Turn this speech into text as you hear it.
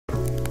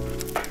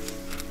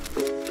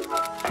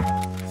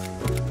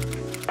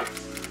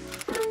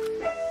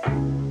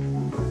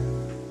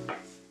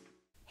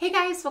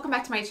guys, welcome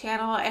back to my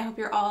channel. I hope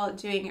you're all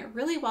doing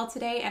really well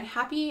today and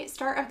happy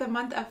start of the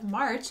month of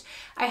March.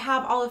 I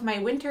have all of my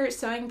winter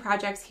sewing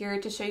projects here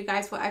to show you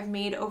guys what I've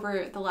made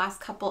over the last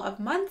couple of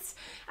months.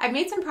 I've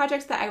made some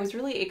projects that I was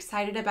really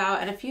excited about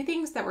and a few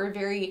things that were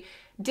very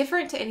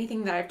different to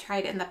anything that I've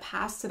tried in the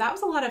past. So that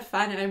was a lot of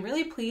fun and I'm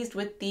really pleased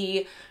with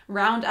the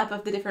roundup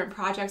of the different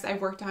projects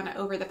I've worked on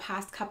over the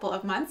past couple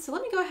of months. So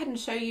let me go ahead and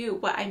show you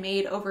what I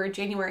made over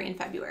January and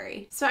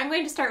February. So I'm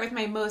going to start with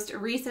my most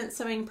recent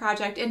sewing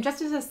project, and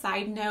just as a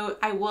side note,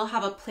 I will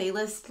have a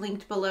playlist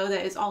linked below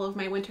that is all of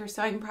my winter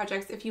sewing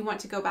projects if you want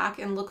to go back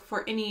and look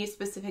for any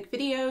specific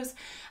videos.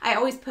 I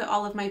always put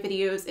all of my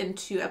videos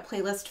into a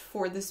playlist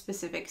for the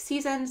specific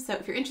season, so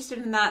if you're interested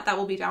in that, that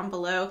will be down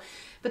below.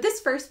 But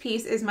this first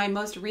piece is my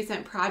most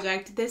recent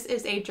project. This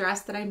is a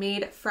dress that I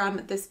made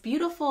from this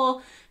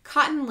beautiful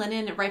cotton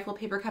linen Rifle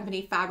Paper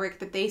Company fabric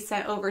that they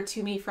sent over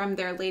to me from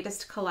their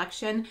latest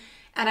collection.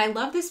 And I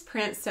love this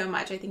print so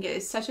much. I think it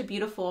is such a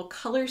beautiful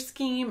color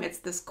scheme. It's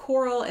this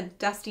coral and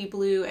dusty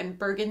blue and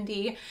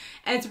burgundy,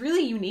 and it's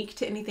really unique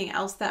to anything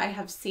else that I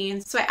have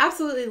seen. So I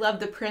absolutely love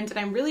the print and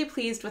I'm really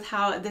pleased with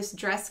how this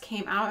dress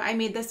came out. I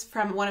made this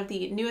from one of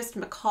the newest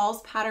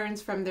McCall's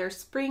patterns from their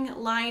spring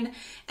line,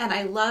 and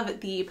I love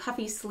the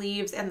puffy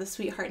sleeves and the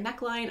sweetheart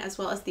neckline as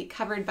well as the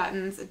covered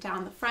buttons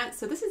down the front.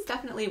 So this is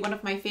definitely one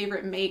of my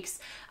favorite makes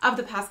of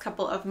the past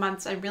couple of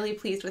months. I'm really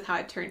pleased with how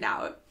it turned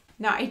out.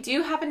 Now I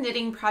do have a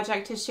knitting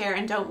project to share,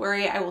 and don't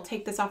worry, I will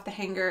take this off the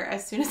hanger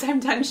as soon as I'm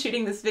done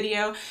shooting this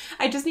video.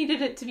 I just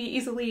needed it to be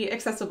easily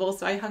accessible,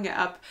 so I hung it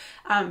up,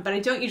 but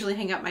I don't usually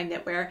hang up my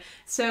knitwear.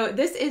 So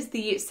this is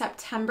the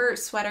September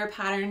sweater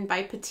pattern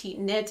by Petite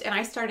Knit, and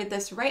I started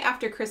this right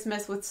after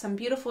Christmas with some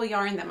beautiful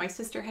yarn that my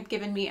sister had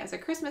given me as a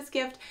Christmas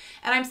gift,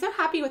 and I'm so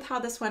happy with how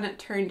this one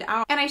turned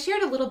out. And I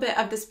shared a little bit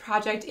of this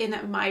project in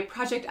my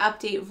project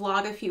update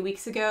vlog a few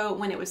weeks ago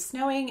when it was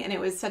snowing, and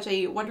it was such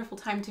a wonderful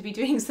time to be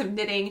doing some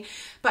knitting.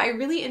 But I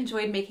really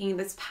enjoyed making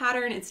this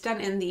pattern. It's done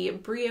in the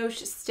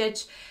brioche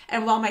stitch,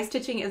 and while my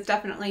stitching is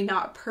definitely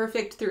not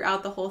perfect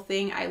throughout the whole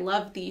thing, I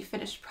love the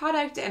finished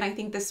product, and I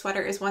think this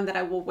sweater is one that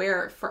I will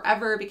wear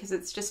forever because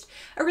it's just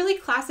a really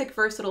classic,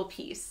 versatile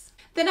piece.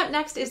 Then up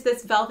next is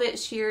this velvet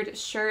sheared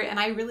shirt, and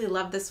I really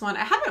love this one.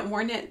 I haven't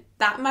worn it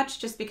that much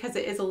just because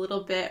it is a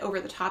little bit over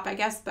the top, I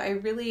guess, but I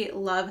really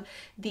love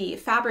the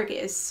fabric.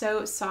 It is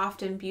so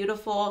soft and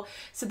beautiful.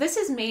 So this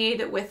is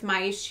made with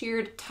my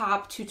sheared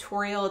top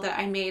tutorial that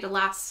I made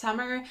last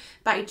summer,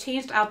 but I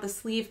changed out the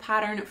sleeve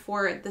pattern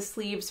for the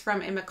sleeves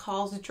from a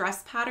McCall's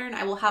dress pattern.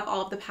 I will have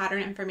all of the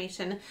pattern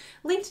information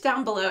linked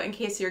down below in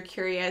case you're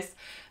curious.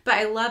 But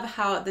I love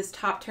how this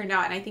top turned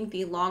out, and I think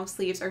the long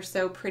sleeves are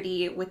so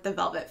pretty with the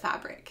velvet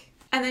fabric.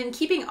 And then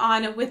keeping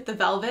on with the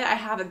velvet, I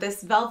have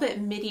this velvet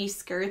midi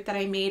skirt that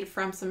I made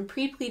from some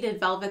pre-pleated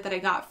velvet that I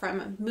got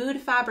from Mood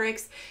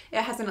Fabrics.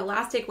 It has an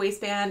elastic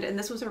waistband, and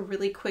this was a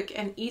really quick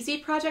and easy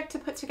project to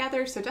put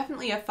together, so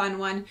definitely a fun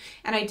one.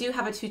 And I do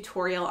have a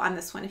tutorial on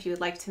this one if you would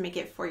like to make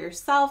it for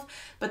yourself,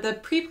 but the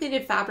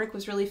pre-pleated fabric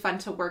was really fun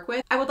to work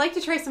with. I would like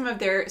to try some of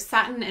their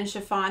satin and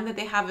chiffon that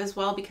they have as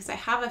well, because I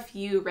have a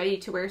few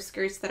ready-to-wear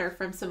skirts that are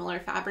from similar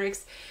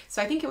fabrics,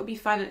 so I think it would be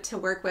fun to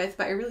work with,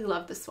 but I really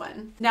love this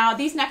one. Now,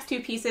 these next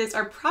two pieces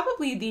are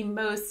probably the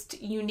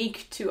most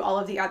unique to all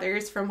of the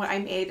others from what I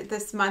made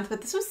this month, but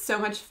this was so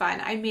much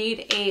fun. I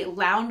made a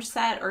lounge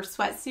set or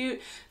sweatsuit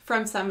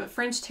from some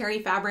French terry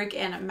fabric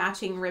and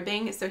matching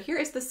ribbing. So here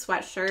is the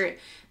sweatshirt.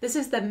 This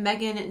is the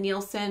Megan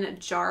Nielsen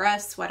Jara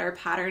sweater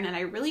pattern, and I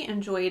really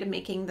enjoyed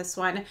making this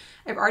one.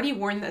 I've already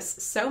worn this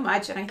so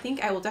much, and I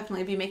think I will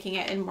definitely be making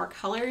it in more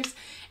colors.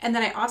 And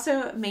then I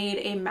also made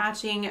a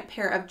matching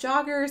pair of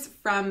joggers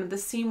from the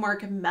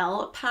Seamwork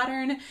Mel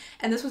pattern,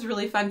 and this was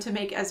really fun to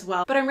make as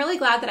well. But I'm really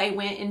glad that I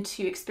went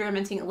into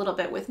experimenting a little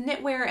bit with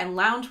knitwear and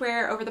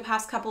loungewear over the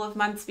past couple of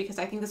months, because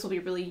I think this will be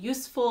really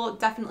useful,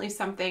 definitely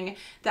something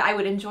that I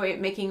would enjoy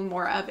making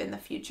more of in the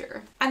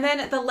future. And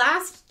then the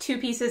last two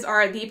pieces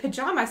are the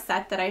pajama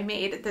set that I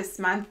made this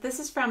month. This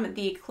is from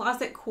the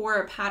Closet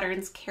Core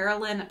Patterns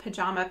Carolyn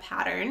pajama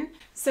pattern.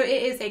 So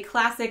it is a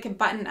classic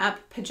button-up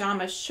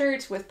pajama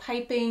shirt with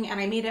piping, and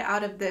I made it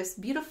out of this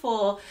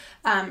beautiful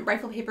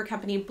Rifle Paper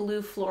Company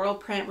blue floral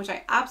print, which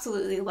I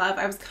absolutely love.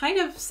 I was kind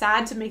of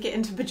sad to make it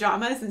into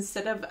pajamas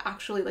instead of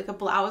actually like a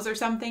blouse or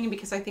something,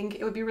 because I think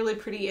it would be really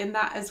pretty in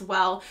that as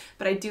well,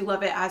 but I do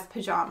love it as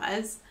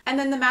pajamas. And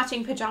then the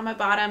matching pajama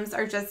bottoms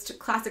are just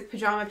classic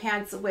pajama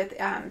pants with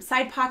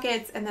side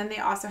pockets, and then they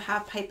also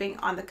have piping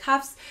on the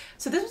cuffs.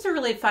 So this was a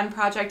really fun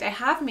project. I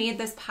have made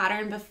this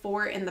pattern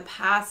before in the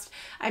past.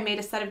 I made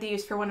a set of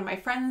these for one of my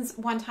friends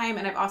one time,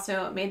 and I've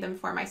also made them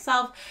for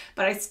myself,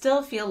 but I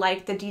still feel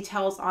like the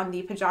details on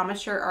the pajama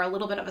shirt are a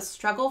little bit of a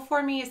struggle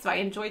for me, so I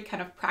enjoyed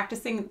kind of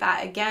practicing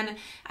that again,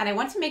 and I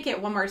want to make it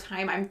one more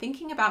time. I'm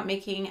thinking about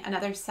making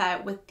another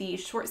set with the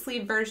short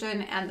sleeve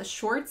version and the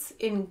shorts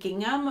in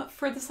gingham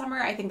for the summer.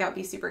 I think that would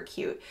be super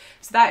cute.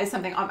 So that is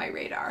something on my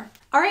radar.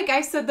 All right,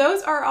 guys, so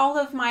those are all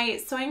of my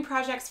sewing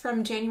projects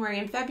from January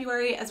and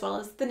February, as well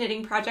as the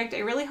knitting project. I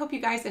really hope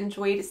you guys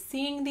enjoyed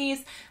seeing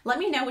these. Let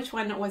me know which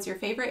one was your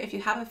favorite, if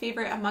you have a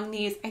favorite among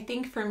these. I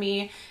think for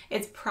me,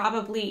 it's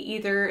probably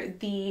either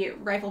the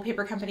Rifle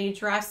Paper Company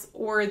dress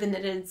or the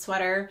knitted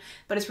sweater,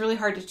 but it's really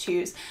hard to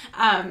choose.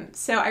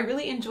 So I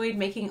really enjoyed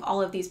making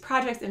all of these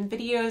projects and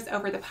videos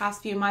over the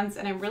past few months,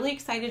 and I'm really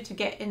excited to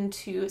get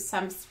into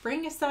some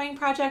spring sewing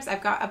projects.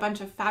 I've got a bunch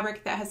of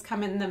fabric that has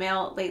come in the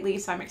mail lately,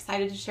 so I'm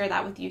excited to share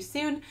that with you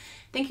soon.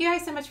 Thank you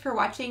guys so much for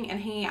watching and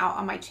hanging out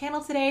on my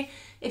channel today.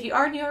 If you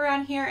are new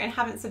around here and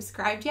haven't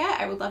subscribed yet,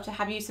 I would love to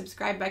have you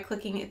subscribe by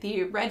clicking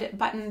the red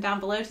button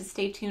down below to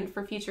stay tuned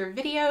for future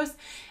videos.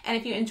 And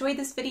if you enjoyed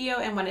this video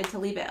and wanted to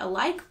leave it a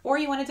like, or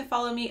you wanted to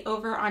follow me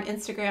over on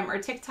Instagram or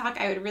TikTok,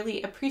 I would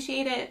really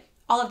appreciate it.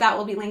 All of that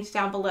will be linked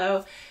down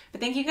below. But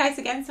thank you guys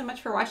again so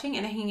much for watching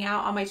and hanging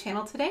out on my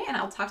channel today, and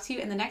I'll talk to you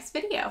in the next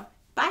video.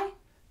 Bye!